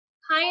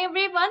Hi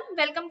everyone,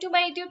 welcome to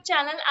my YouTube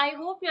channel. I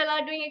hope you all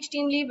are doing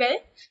extremely well.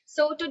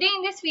 So today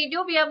in this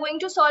video we are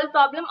going to solve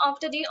problem of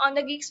the day on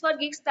the Geeks for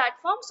Geeks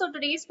platform. So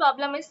today's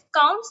problem is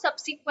count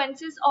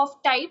subsequences of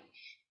type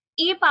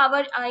a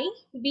power I,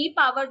 b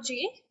power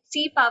j,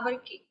 c power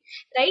k.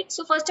 Right?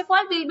 So first of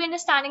all we'll be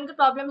understanding the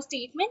problem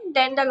statement,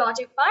 then the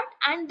logic part,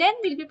 and then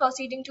we'll be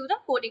proceeding to the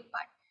coding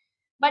part.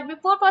 But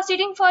before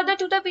proceeding further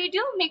to the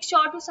video, make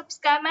sure to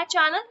subscribe my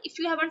channel if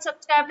you haven't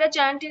subscribed the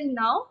channel till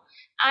now,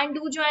 and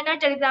do join our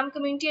Telegram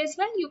community as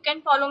well. You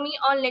can follow me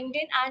on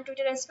LinkedIn and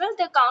Twitter as well.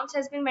 The accounts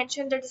has been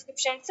mentioned in the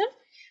description itself,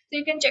 so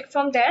you can check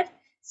from there.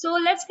 So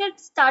let's get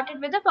started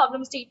with the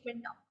problem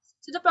statement now.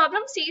 So the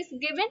problem says,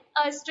 given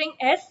a string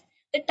S,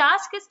 the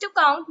task is to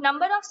count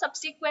number of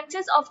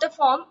subsequences of the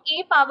form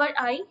a power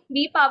I,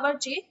 b power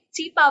j,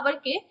 c power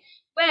k,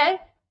 where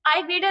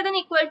I greater than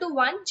equal to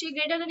 1, j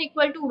greater than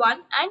equal to 1,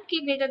 and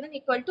k greater than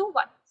equal to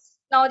 1.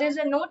 Now there is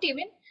a note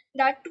even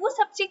that two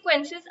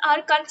subsequences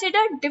are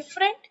considered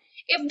different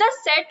if the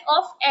set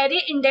of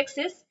array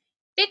indexes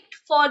picked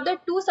for the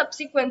two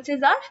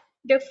subsequences are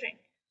different.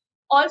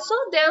 Also,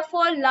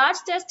 therefore, large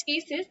test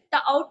cases,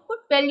 the output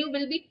value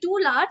will be too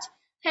large.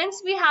 Hence,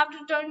 we have to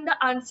return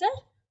the answer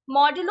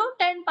modulo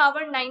 10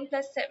 power 9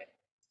 plus 7.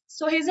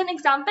 So here's an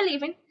example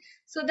even.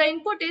 So the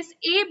input is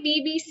A,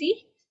 B, B,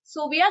 C.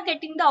 So we are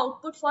getting the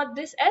output for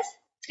this as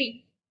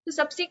 3. The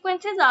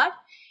subsequences are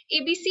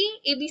ABC,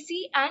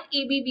 ABC and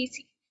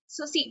ABBC.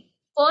 So see,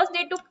 first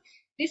they took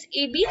this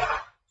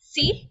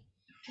ABC,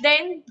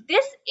 then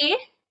this A,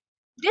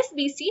 this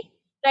BC,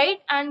 right,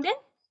 and then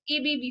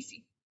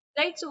ABBC,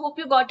 right? So hope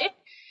you got it.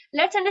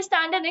 Let's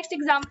understand the next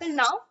example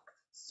now.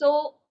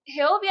 So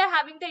here we are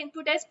having the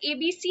input as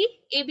ABC,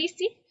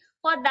 ABC.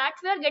 For that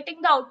we are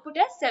getting the output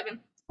as 7.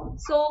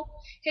 So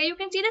here you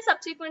can see the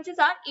subsequences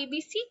are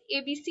ABC,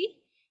 ABC,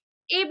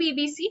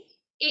 ABBC,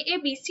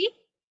 AABC,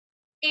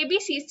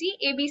 ABCC,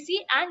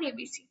 ABC and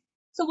ABC.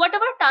 So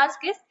whatever task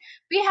is,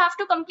 we have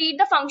to complete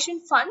the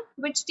function fun,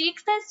 which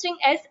takes the string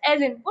s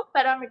as input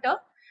parameter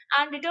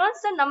and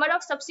returns the number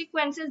of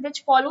subsequences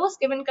which follows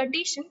given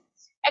condition,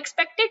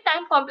 expected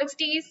time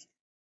complexity is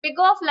big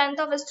of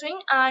length of a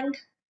string, and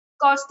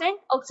constant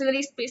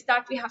auxiliary space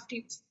that we have to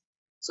use.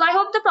 So I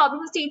hope the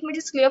problem statement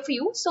is clear for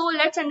you. So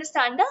let's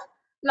understand the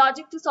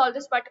logic to solve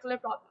this particular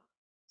problem.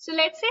 So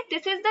let's say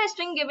this is the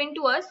string given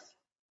to us,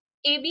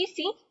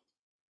 ABC,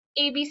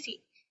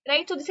 ABC,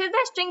 right? So this is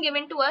the string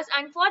given to us,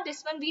 and for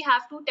this one we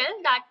have to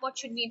tell that what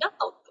should be the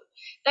output,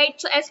 right?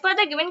 So as per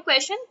the given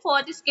question,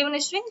 for this given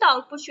string the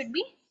output should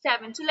be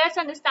 7. So let's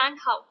understand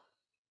how.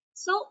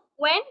 So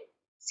when,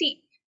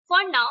 see,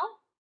 for now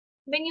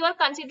when you are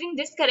considering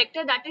this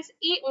character, that is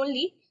A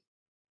only,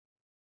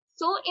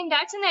 so in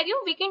that scenario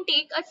we can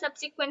take a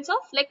subsequence of,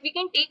 like we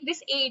can take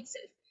this A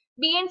itself.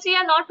 B and C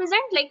are not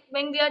present, like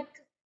when we are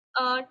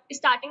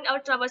starting our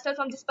traversal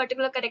from this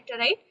particular character,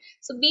 right?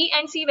 So B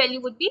and C value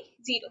would be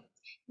 0.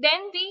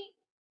 Then we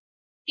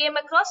came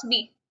across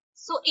B.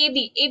 So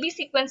AB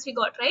sequence we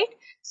got, right?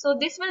 So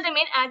this will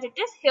remain as it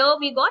is. Here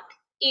we got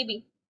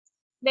AB.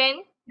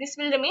 Then this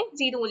will remain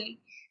 0 only.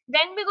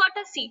 Then we got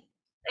a C,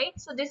 right?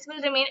 So this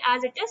will remain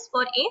as it is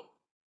for A.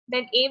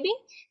 Then AB.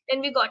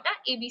 Then we got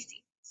a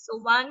ABC. So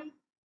 1,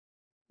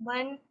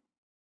 1,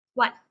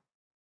 1.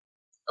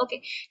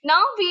 Okay.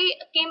 Now we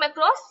came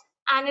across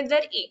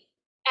another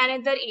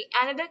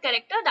another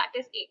character, that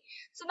is A.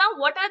 So now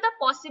what are the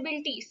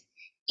possibilities?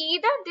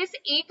 Either this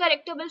A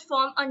character will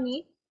form a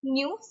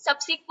new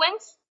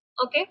subsequence,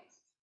 okay,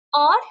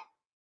 or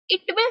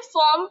it will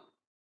form,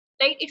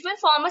 right, it will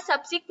form a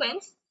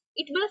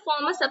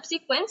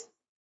subsequence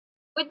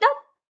with the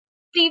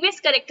previous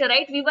character,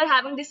 right? We were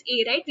having this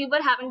A, right? We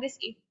were having this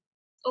A,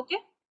 okay.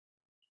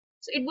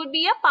 So it would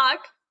be a part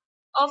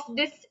of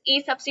this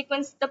A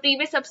subsequence, the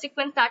previous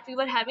subsequence that we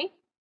were having.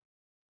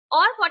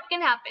 Or what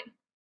can happen,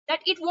 that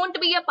it won't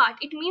be a part.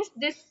 It means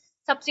this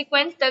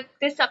subsequence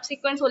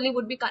only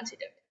would be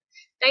considered,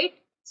 right?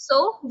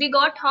 So we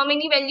got how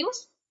many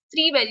values?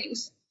 3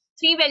 values.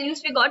 3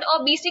 values we got,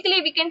 or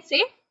basically we can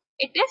say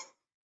it is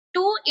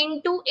 2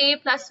 into A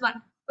plus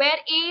 1, where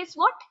A is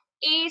what?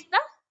 A is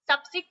the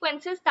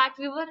subsequences that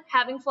we were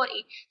having for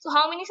A. So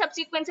how many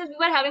subsequences we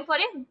were having for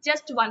A?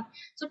 Just 1.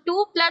 So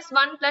 2 plus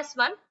 1 plus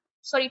 1,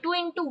 sorry, 2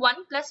 into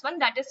 1 plus 1,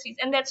 that is 3,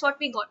 and that's what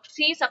we got.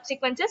 3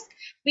 subsequences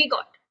we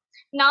got.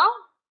 Now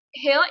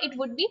here it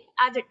would be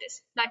as it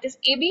is, that is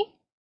AB,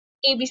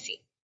 ABC.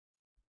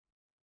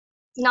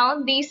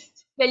 Now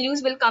these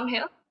values will come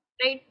here,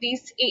 right?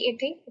 These AA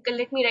thing. Okay,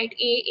 let me write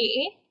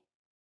A.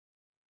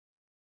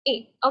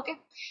 Okay.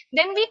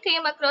 Then we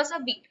came across a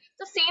B.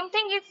 So same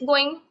thing is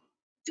going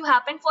to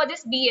happen for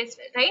this B as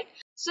well, right?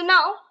 So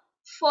now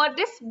for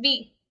this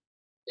B,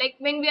 like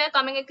when we are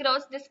coming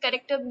across this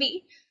character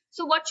B,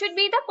 so what should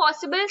be the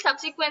possible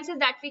subsequences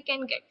that we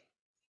can get?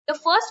 The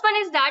first one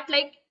is that,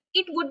 like,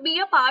 it would be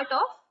a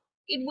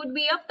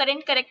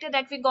current character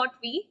that we got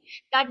V,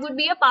 that would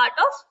be a part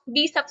of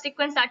B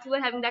subsequence that we were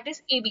having, that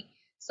is AB.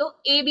 So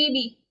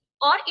ABB,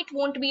 or it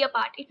won't be a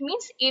part, it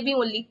means AB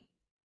only.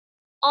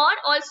 Or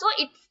also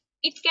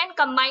it can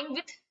combine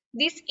with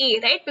this A,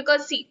 right?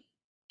 Because see,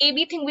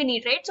 AB thing we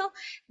need, right? So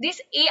this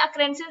A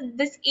occurrences,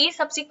 this A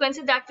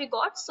subsequences that we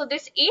got, so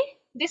this A,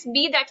 this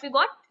B that we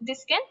got,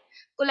 this can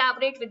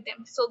collaborate with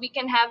them. So we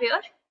can have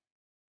here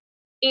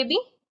AB,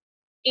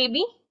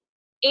 AB,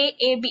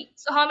 AAB.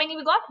 So how many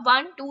we got?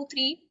 1, 2,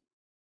 3.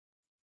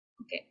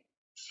 Okay,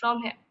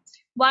 from here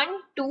 1,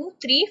 2,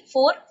 3,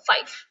 4,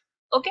 5.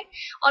 Okay,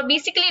 or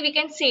basically we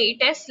can say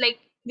it as like,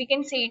 we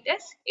can say it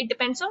as, it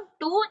depends on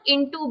 2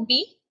 into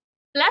B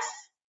plus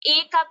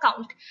A ka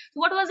count.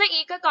 What was the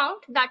A ka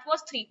count? That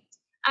was 3,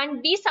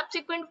 and B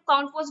subsequent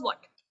count was what?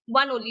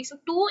 1 only. So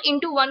 2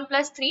 into 1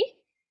 plus 3,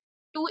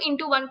 2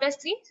 into 1 plus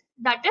 3,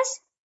 that is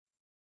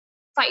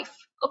 5.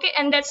 Okay,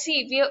 and let's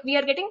see, we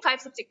are getting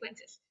 5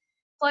 subsequences.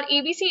 For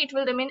ABC it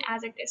will remain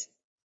as it is.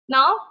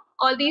 Now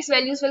all these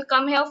values will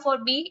come here. For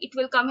B it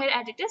will come here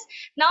as it is.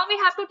 Now we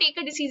have to take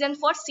a decision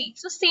for C.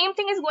 So same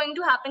thing is going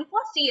to happen for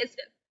C as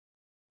well.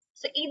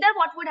 So either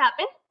what would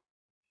happen,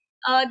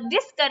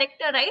 this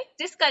character, right,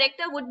 this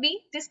character would be,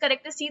 this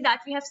character C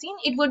that we have seen,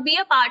 it would be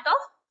a part of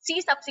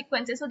C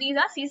subsequences. So these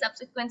are C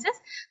subsequences.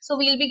 So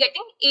we will be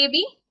getting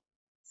AB,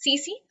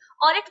 CC,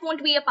 or it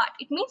won't be a part,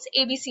 it means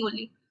ABC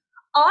only.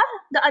 Or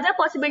the other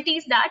possibility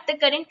is that the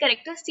current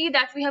character C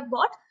that we have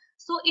got,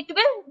 so it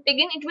will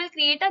begin, it will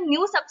create a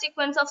new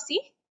subsequence of C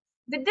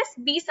with this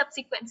B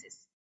subsequences,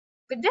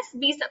 with this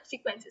B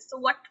subsequences. So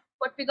what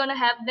we're gonna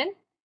have then?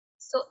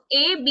 So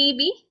ABB,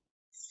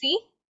 C,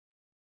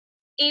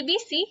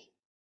 ABC,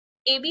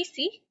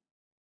 ABC,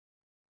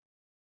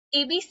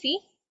 ABC,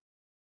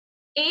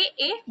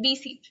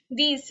 AABC,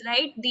 these,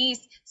 right, these.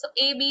 So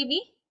ABB,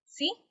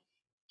 C,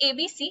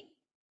 ABC,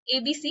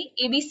 ABC,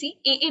 ABC,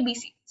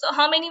 AABC. So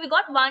how many we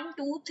got? 1,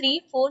 2,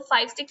 3, 4,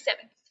 5, 6,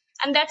 7.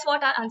 And that's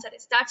what our answer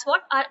is. That's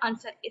what our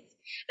answer is,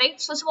 right?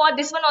 So for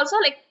this one also,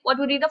 like, what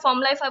would be the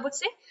formula if I would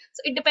say?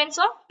 So it depends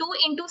on 2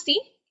 into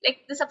C, like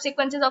the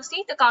subsequences of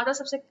C, the count of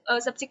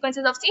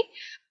subsequences of C,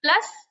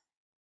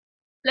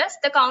 plus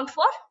the count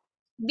for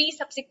B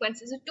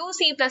subsequences, so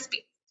 2C plus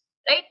B,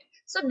 right?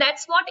 So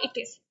that's what it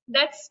is.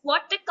 That's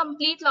what the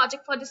complete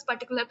logic for this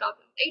particular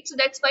problem, right? So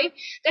that's why,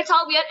 that's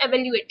how we are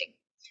evaluating.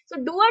 So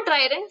do a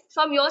dry run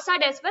from your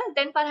side as well,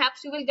 then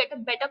perhaps you will get a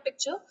better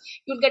picture,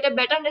 you'll get a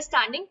better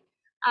understanding.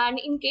 And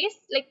in case,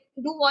 like,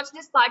 do watch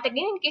this part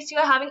again in case you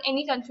are having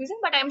any confusion,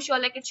 but I'm sure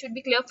like it should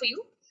be clear for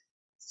you.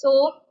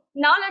 So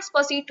now let's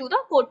proceed to the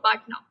code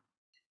part now.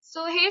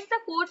 So here's the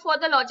code for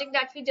the logic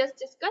that we just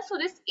discussed. So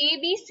this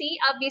A, B, C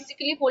are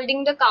basically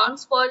holding the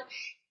counts for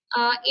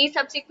A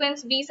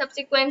subsequence, B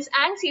subsequence,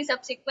 and C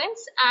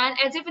subsequence. And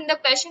as if in the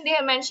question they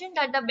have mentioned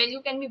that the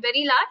value can be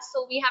very large,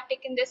 so we have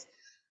taken this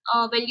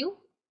value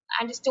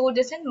and stored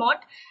this in mod.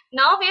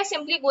 Now we are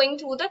simply going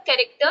through the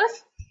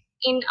characters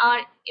in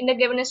the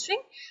given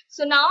string.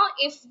 So now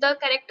if the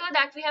character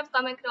that we have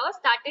come across,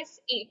 that is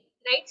A,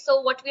 right?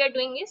 So what we are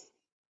doing is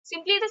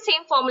simply the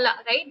same formula,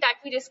 right, that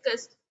we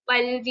discussed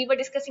while we were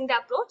discussing the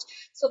approach.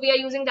 So we are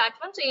using that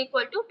one. So A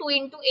equal to 2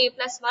 into A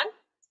plus 1.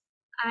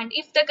 And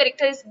if the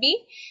character is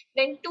B,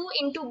 then 2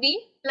 into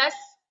B plus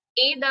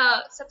A,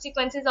 the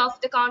subsequences of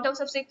the count of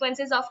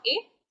subsequences of A.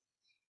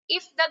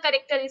 If the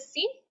character is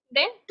C,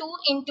 then 2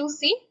 into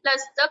C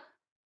plus the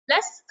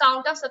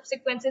count of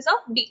subsequences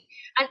of B.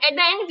 And at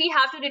the end, we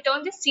have to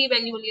return the C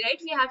value only, right?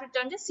 We have to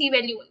return the C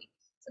value only.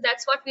 So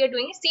that's what we are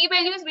doing. C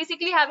value is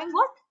basically having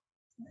what?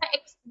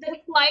 The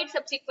required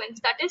subsequence,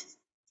 that is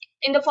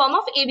in the form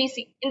of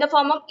ABC,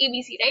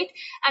 right?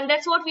 And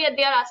that's what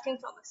they are asking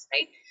from us,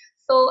 right?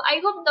 So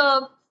I hope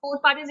the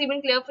code part is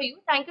even clear for you.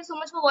 Thank you so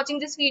much for watching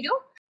this video.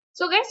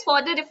 So guys, for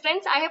the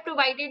reference, I have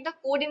provided the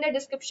code in the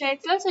description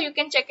itself, so you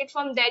can check it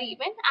from there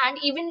even. And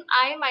even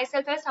I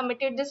myself have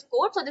submitted this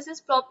code, so this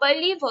is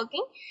properly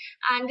working,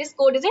 and this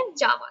code is in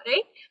Java,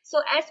 right? So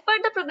as per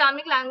the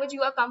programming language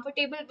you are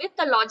comfortable with,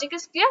 the logic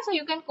is clear, so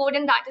you can code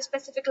in that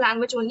specific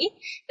language only,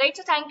 right?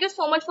 So thank you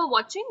so much for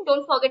watching.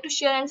 Don't forget to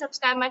share and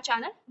subscribe my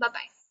channel. Bye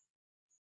bye.